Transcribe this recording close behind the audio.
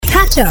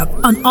Catch up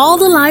on all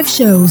the live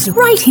shows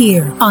right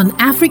here on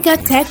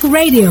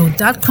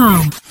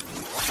africatechradio.com.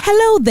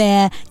 Hello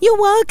there. You're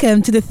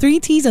welcome to the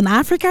 3Ts on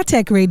Africa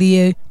Tech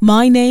Radio.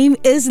 My name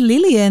is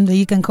Lillian.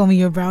 You can call me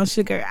your brown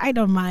sugar. I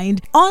don't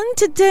mind. On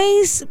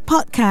today's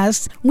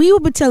podcast, we will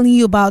be telling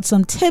you about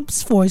some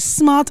tips for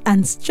smart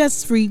and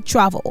stress-free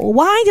travel.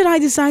 Why did I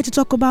decide to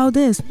talk about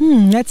this?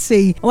 Let's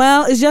see.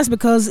 Well, it's just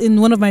because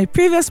in one of my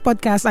previous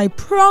podcasts, I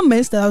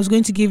promised that I was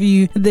going to give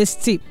you this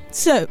tip.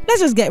 So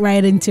let's just get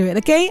right into it,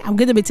 okay? I'm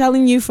going to be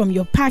telling you from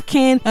your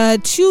packing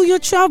to your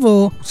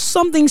travel,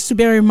 some things to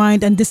bear in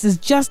mind, and this is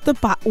just the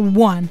part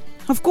one.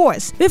 Of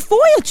course,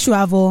 before you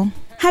travel,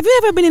 have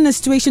you ever been in a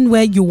situation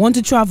where you want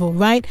to travel,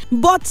 right?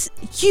 But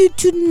you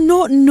do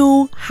not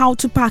know how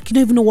to pack. You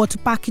don't even know what to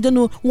pack. You don't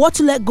know what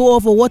to let go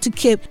of or what to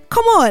keep.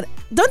 Come on.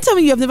 Don't tell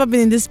me you have never been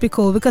in this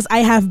pickle, because I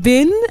have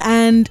been,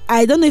 and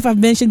I don't know if I've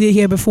mentioned it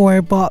here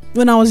before, but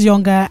when I was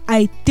younger,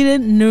 I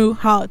didn't know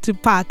how to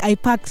pack. I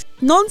packed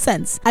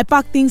nonsense. I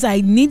packed things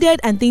I needed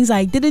and things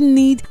I didn't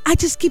need. I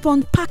just keep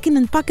on packing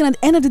and packing. At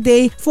the end of the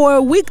day, for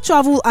a week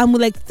travel, I'm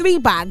with like 3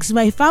 bags.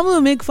 My family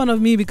will make fun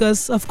of me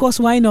because, of course,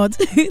 why not?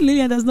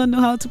 Lillian does not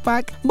know how to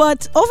pack.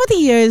 But over the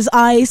years,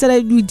 I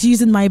started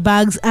reducing my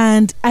bags,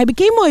 and I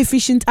became more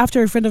efficient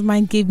after a friend of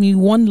mine gave me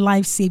one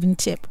life-saving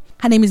tip.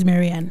 Her name is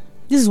Marianne.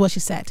 This is what she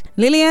said.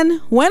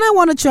 Lillian, when I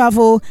want to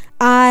travel,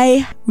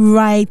 I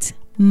write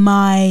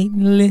my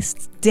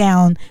list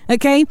down.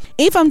 Okay?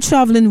 If I'm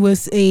traveling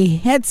with a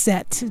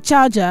headset,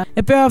 charger,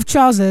 a pair of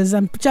trousers,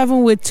 I'm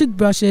traveling with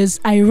toothbrushes,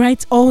 I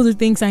write all the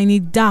things I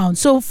need down.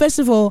 So first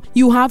of all,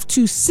 you have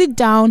to sit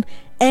down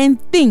and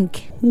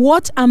think,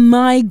 what am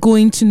I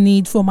going to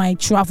need for my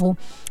travel?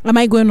 Am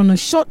I going on a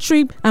short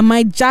trip? Am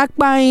I jack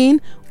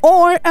buying?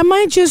 Or am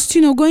I just,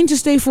 going to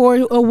stay for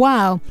a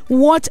while?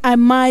 What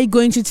am I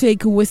going to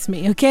take with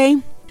me? Okay?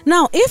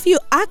 Now, if you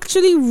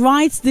actually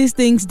write these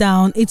things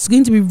down, it's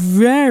going to be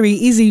very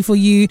easy for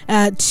you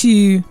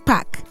to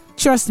pack.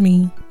 Trust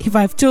me, if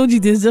I've told you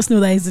this, just know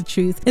that it's the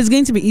truth. It's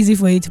going to be easy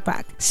for you to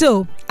pack.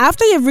 So,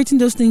 after you've written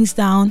those things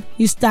down,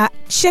 you start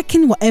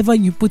checking whatever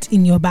you put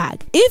in your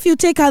bag. If you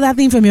take out that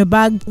thing from your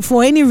bag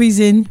for any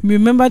reason,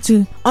 remember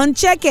to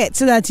uncheck it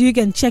so that you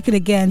can check it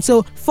again.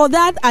 So, for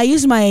that, I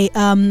use my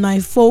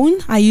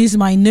phone. I use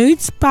my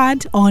notes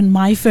pad on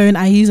my phone.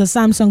 I use a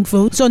Samsung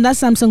phone. So, on that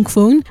Samsung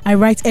phone, I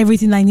write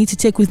everything I need to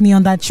take with me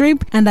on that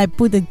trip, and I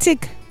put a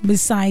tick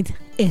beside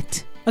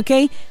it.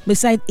 Okay?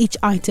 Beside each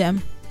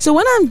item. So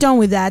when I'm done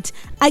with that,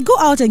 I go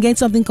out and get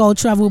something called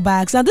travel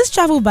bags. Now, these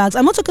travel bags,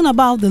 I'm not talking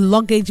about the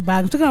luggage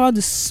bag. I'm talking about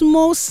the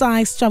small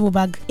size travel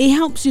bag. It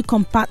helps you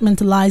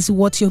compartmentalize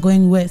what you're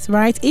going with,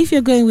 right? If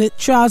you're going with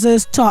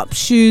trousers, top,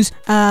 shoes,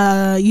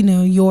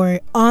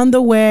 your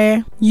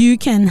underwear, you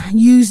can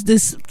use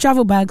this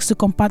travel bags to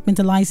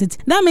compartmentalize it.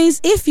 That means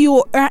if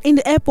you are in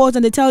the airport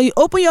and they tell you,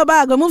 open your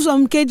bag, remove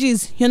some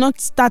kgs, you're not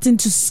starting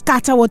to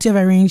scatter what you've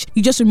arranged.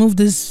 You just remove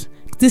this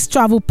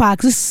travel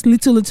packs, this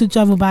little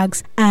travel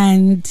bags,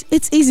 and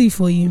it's easy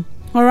for you.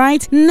 All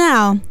right.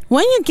 Now,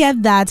 when you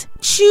get that,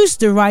 choose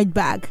the right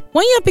bag.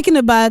 When you're picking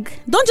a bag,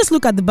 don't just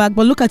look at the bag,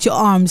 but look at your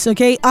arms.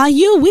 Okay. Are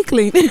you a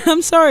weakling?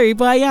 I'm sorry,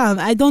 but I am.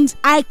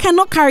 I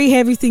cannot carry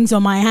heavy things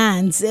on my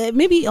hands.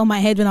 Maybe on my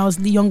head when I was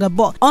younger,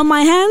 but on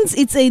my hands,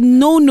 it's a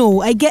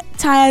no. I get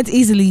tired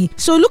easily.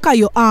 So look at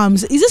your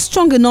arms. Is it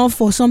strong enough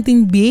for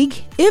something big?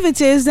 If it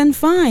is, then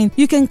fine.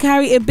 You can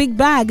carry a big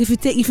bag.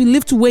 If you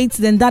lift weights,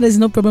 then that is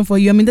no problem for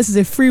you. I mean, this is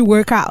a free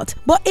workout.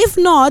 But if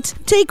not,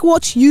 take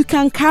what you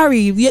can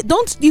carry.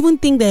 Don't even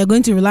think that you're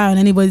going to rely on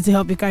anybody to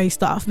help you carry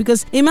stuff,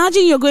 because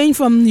imagine you're going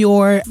from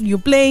your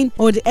plane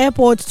or the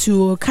airport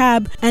to a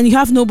cab and you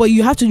have nobody.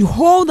 You have to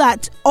hold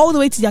that all the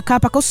way to your car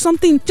park or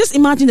something. Just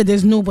imagine that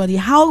there's nobody.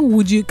 How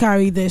would you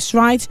carry this,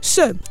 right?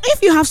 So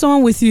if you have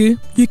someone with you,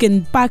 you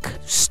can pack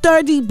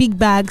sturdy big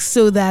bags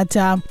so that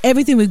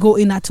everything will go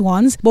in at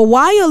once. But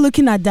while you're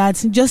looking at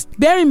that, just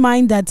bear in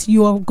mind that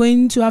you are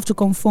going to have to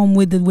conform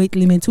with the weight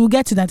limit. We'll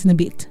get to that in a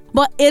bit.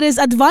 But it is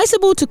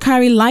advisable to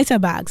carry lighter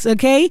bags,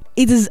 okay?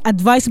 It is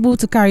advisable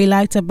to carry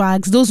lighter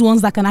bags, those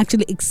ones that can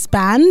actually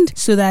expand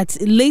so that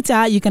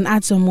later you can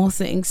add some more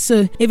things.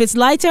 So if it's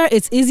lighter,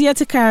 it's easier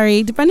to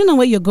carry depending on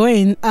where you're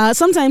going.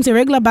 Sometimes a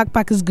regular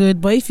backpack is good,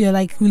 but if you're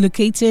like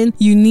relocating,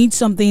 you need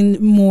something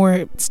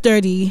more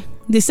sturdy.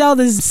 They sell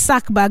these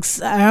sack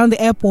bags around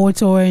the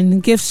airport or in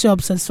gift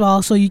shops as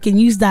well. So you can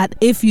use that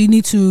if you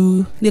need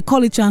to, they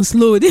call it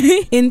transload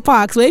in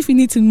parks. So if you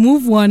need to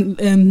move one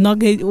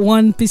nugget,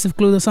 one piece of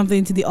clothes or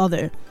something to the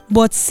other.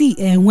 But see,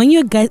 when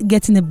you're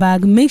getting a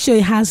bag, make sure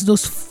it has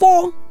those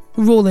 4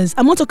 rollers.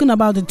 I'm not talking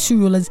about the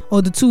 2 rollers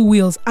or the 2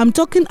 wheels. I'm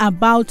talking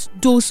about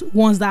those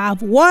ones that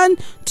have 1,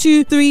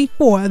 2, 3,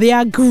 4. They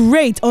are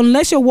great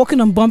unless you're walking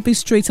on bumpy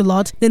streets a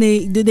lot. Then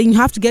you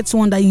have to get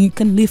someone that you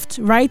can lift,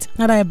 right?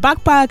 Either a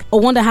backpack or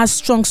one that has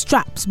strong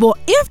straps. But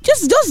if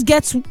just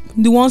get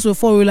the ones with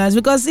 4 rollers,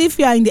 because if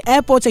you are in the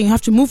airport and you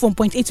have to move from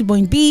point A to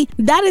point B,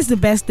 that is the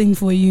best thing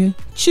for you.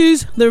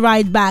 choose the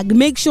right bag.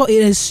 Make sure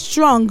it is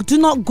strong. Do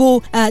not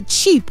go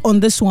cheap on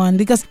this one,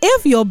 because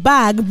if your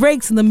bag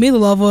breaks in the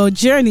middle of a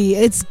journey,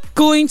 it's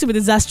going to be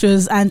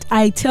disastrous, and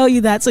I tell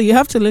you that, so you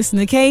have to listen,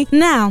 okay?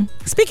 Now,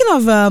 speaking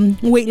of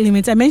weight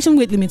limits, I mentioned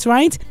weight limits,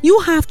 right? You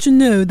have to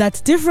know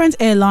that different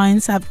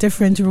airlines have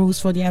different rules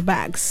for their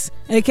bags.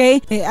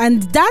 Okay,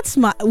 and that's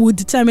would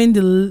determine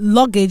the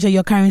luggage that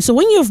you're carrying. So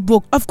when you've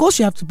booked, of course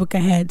you have to book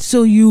ahead.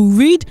 So you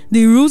read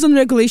the rules and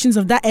regulations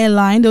of that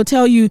airline. They'll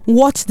tell you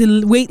what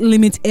the weight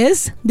limit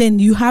is. Then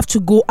you have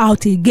to go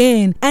out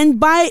again and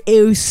buy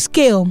a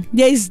scale.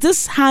 There is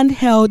this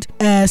handheld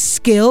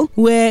scale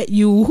where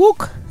you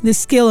hook the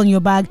scale on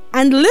your bag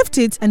and lift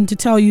it, and to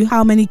tell you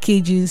how many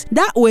kgs.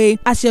 That way,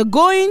 as you're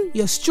going,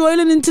 you're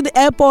strolling into the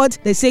airport,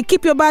 they say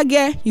keep your bag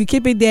here, you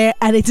keep it there,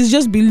 and it is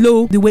just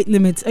below the weight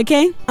limit,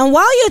 okay? And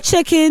while you're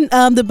checking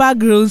the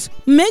bag rules,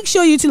 make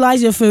sure you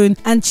utilize your phone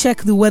and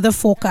check the weather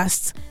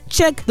forecast.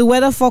 Check the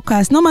weather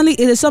forecast. Normally,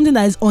 it is something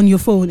that is on your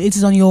phone. It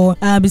is on your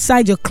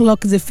beside your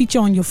clock. It's a feature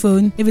on your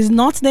phone. If it's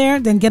not there,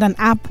 then get an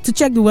app to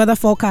check the weather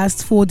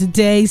forecast for the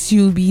days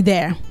you'll be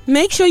there.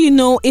 Make sure you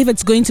know if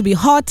it's going to be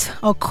hot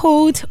or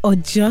cold or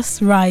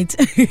just right.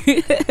 Or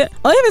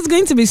if it's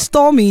going to be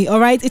stormy,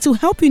 all right? It will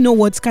help you know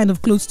what kind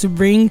of clothes to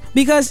bring.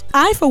 Because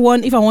I, for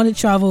one, if I want to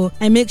travel,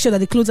 I make sure that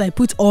the clothes I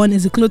put on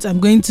is the clothes I'm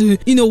going to,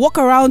 walk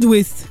around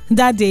with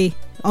that day,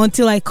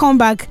 until I come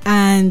back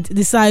and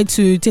decide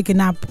to take a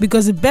nap,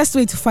 because the best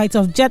way to fight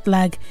off jet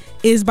lag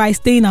is by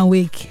staying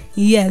awake.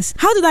 Yes.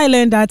 How did I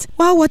learn that?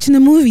 While watching a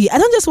movie. I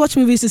don't just watch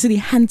movies to see the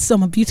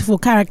handsome and beautiful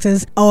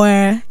characters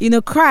or,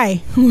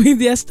 cry with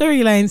their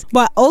storylines,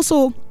 but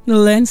also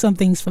learn some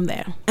things from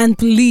there. And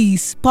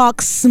please,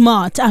 park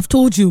smart. I've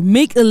told you,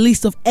 make a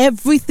list of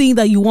everything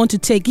that you want to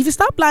take. If you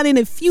start planning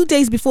a few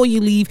days before you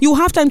leave, you'll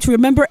have time to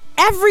remember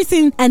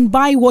everything and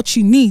buy what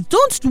you need.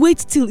 Don't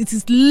wait till it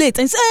is late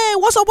and say, hey,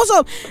 what's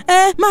up?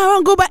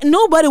 Man, go back.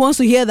 Nobody wants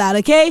to hear that,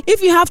 okay?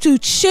 If you have to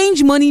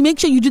change money, make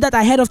sure you do that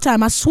ahead of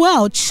time as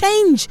well.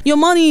 Change your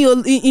money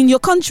in your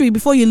country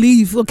before you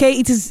leave, okay?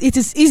 It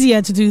is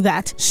easier to do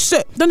that.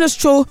 So don't just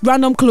throw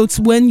random clothes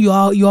when you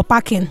are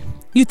packing.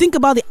 You think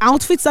about the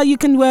outfits that you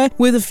can wear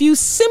with a few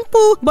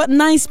simple but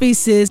nice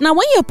pieces. Now,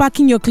 when you're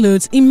packing your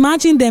clothes,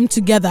 imagine them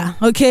together,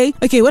 okay?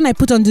 Okay, when I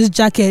put on this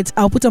jacket,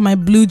 I'll put on my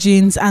blue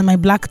jeans and my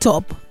black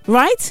top,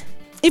 right?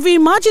 If you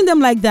imagine them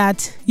like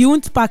that, you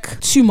won't pack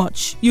too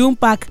much. You won't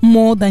pack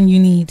more than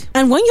you need.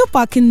 And when you're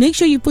packing, make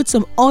sure you put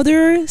some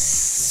other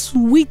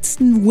sweet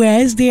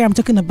wares there. I'm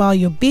talking about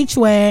your beach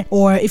wear,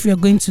 or if you're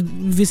going to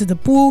visit the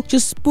pool,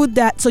 just put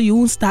that so you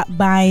won't start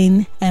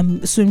buying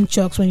swim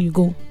trunks when you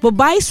go. But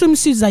buy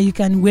swimsuits that you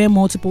can wear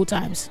multiple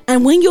times.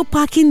 And when you're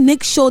packing,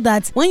 make sure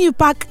that when you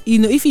pack,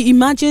 if you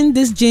imagine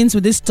this jeans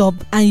with this top,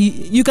 and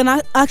you can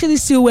actually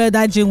still wear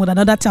that jean with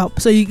another top.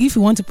 So if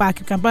you want to pack,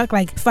 you can pack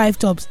like 5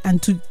 tops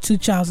and two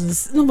trousers.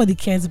 Nobody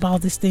cares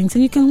about these things,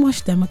 and you can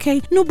wash them,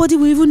 okay? Nobody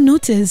will even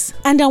notice.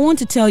 And I want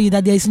to tell you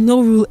that there is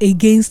no rule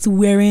against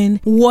wearing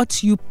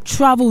what you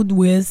traveled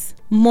with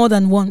more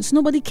than once.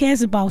 Nobody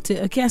cares about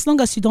it, okay? As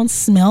long as you don't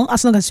smell,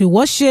 as long as you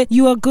wash it,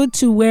 you are good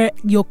to wear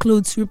your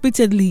clothes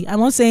repeatedly. I'm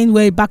not saying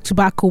wear it back to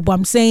back, but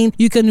I'm saying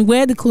you can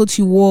wear the clothes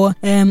you wore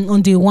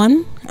on day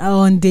 1 or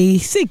on day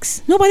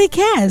 6. Nobody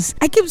cares.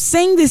 I keep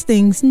saying these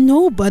things.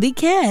 Nobody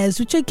cares.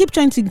 Which I keep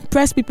trying to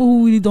impress people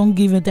who really don't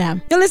give a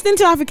damn. You're listening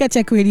to Africa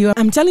Tech Radio.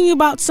 I'm telling you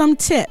about some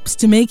tips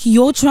to make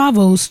your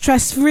travel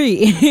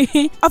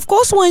stress-free. Of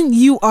course, when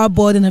you are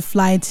boarding a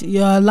flight,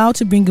 you're allowed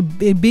to bring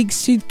a big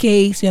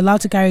suitcase. You're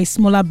allowed to carry a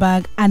smaller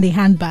bag and a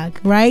handbag,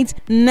 right?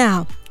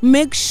 Now,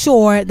 make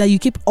sure that you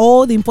keep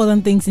all the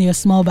important things in your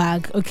small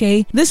bag,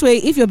 okay? This way,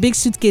 if your big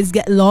suitcase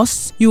get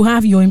lost, you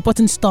have your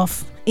important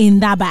stuff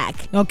in that bag,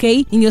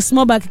 okay? In your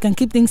small bag, you can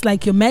keep things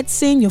like your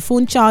medicine, your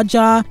phone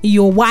charger,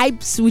 your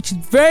wipes, which is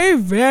very,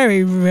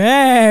 very,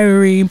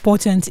 very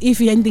important.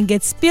 If anything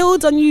gets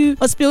spilled on you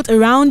or spilled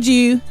around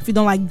you, if you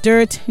don't like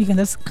dirt, you can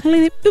just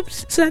clean it,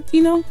 so that,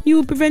 you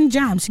will prevent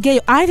germs. You get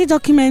your ID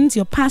documents,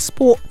 your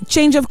passport,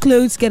 change of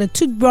clothes, get a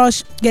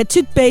toothbrush, get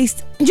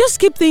toothpaste. Just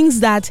keep things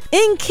that,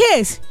 in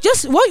case,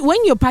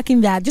 when you're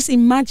packing that, just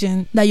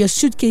imagine that your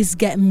suitcase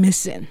get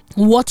missing.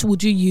 What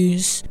would you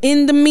use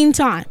in the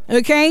meantime?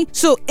 Okay,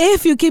 so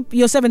if you keep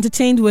yourself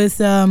entertained with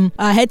a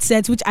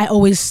headset, which I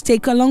always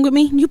take along with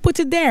me, you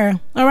put it there.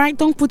 All right,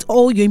 don't put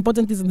all your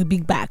important things in the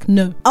big bag.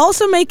 No.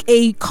 Also, make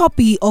a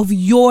copy of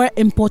your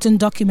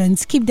important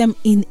documents. Keep them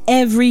in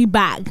every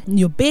bag: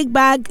 your big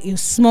bag, your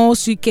small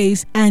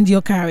suitcase, and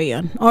your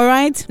carry-on. All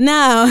right.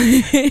 Now,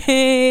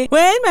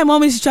 when my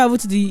mom used to travel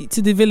to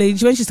the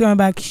village, when she's coming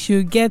back,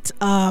 she'll get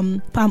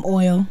palm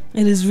oil.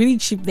 It is really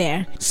cheap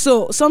there.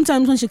 So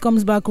sometimes when she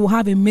comes back, we'll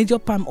have a major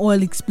palm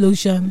oil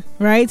explosion,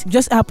 right?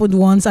 Just happened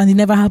once and it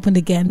never happened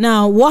again.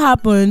 Now, what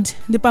happened?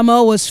 The palm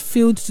oil was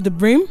filled to the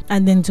brim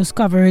and then it was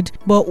covered.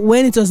 But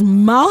when it was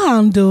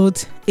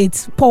malhandled,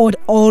 it poured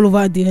all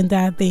over the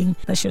entire thing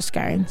that she was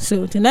carrying.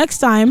 So the next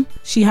time,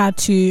 she had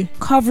to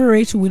cover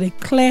it with a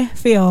clear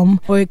film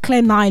or a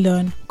clear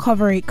nylon.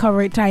 Cover it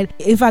tight.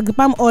 In fact, the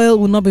palm oil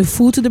will not be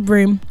full to the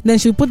brim. Then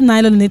she'll put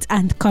nylon in it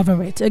and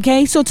cover it.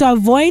 Okay, so to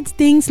avoid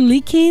things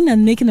leaking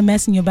and making a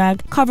mess in your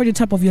bag, cover the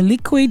top of your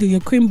liquid or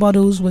your cream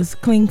bottles with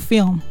cling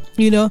film.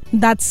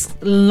 That's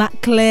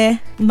clear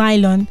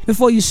nylon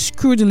before you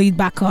screw the lid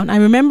back on.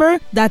 And remember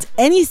that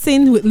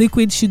anything with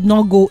liquid should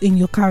not go in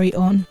your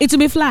carry-on. It will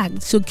be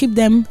flagged, so keep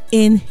them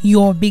in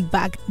your big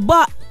bag.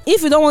 But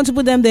if you don't want to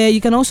put them there,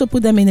 you can also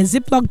put them in a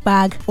Ziploc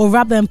bag or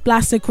wrap them in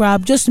plastic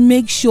wrap. Just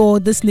make sure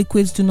these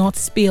liquids do not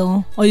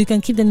spill, or you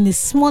can keep them in a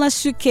smaller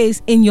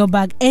suitcase in your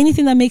bag.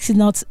 Anything that makes it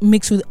not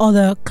mix with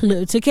other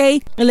clothes,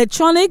 okay?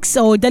 Electronics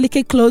or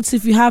delicate clothes,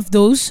 if you have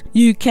those,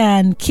 you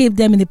can keep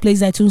them in a place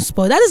that won't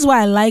spoil. That is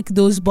why I like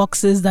those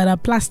boxes that are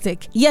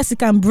plastic. Yes, it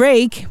can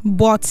break,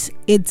 but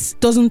it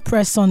doesn't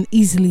press on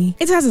easily.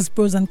 It has its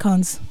pros and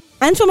cons.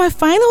 And for my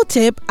final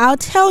tip, I'll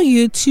tell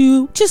you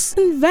to just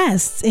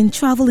invest in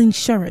travel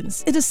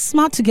insurance. It is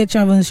smart to get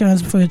travel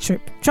insurance for your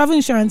trip. Travel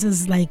insurance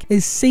is like a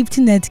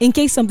safety net in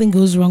case something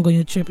goes wrong on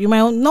your trip. You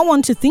might not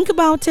want to think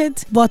about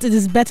it, but it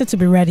is better to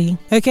be ready.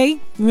 Okay?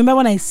 Remember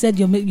when I said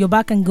your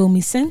bag can go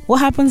missing? What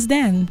happens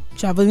then?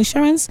 Travel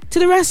insurance to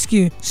the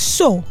rescue.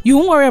 So you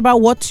won't worry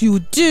about what you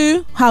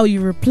do, how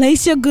you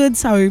replace your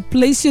goods, how you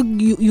replace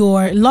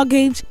your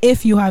luggage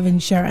if you have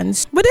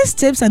insurance. With these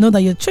tips, I know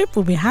that your trip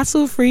will be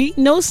hassle-free,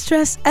 no stress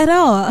at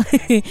all.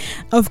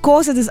 Of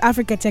course, it is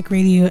Africa Tech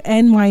Radio,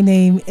 and my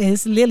name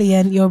is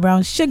Lillian, your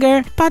brown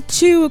sugar. Part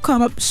 2 will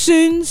come up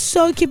soon,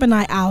 so keep an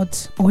eye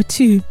out, or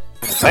 2.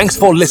 Thanks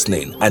for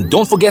listening, and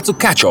don't forget to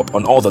catch up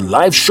on all the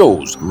live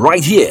shows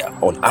right here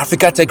on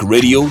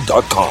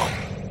africatechradio.com.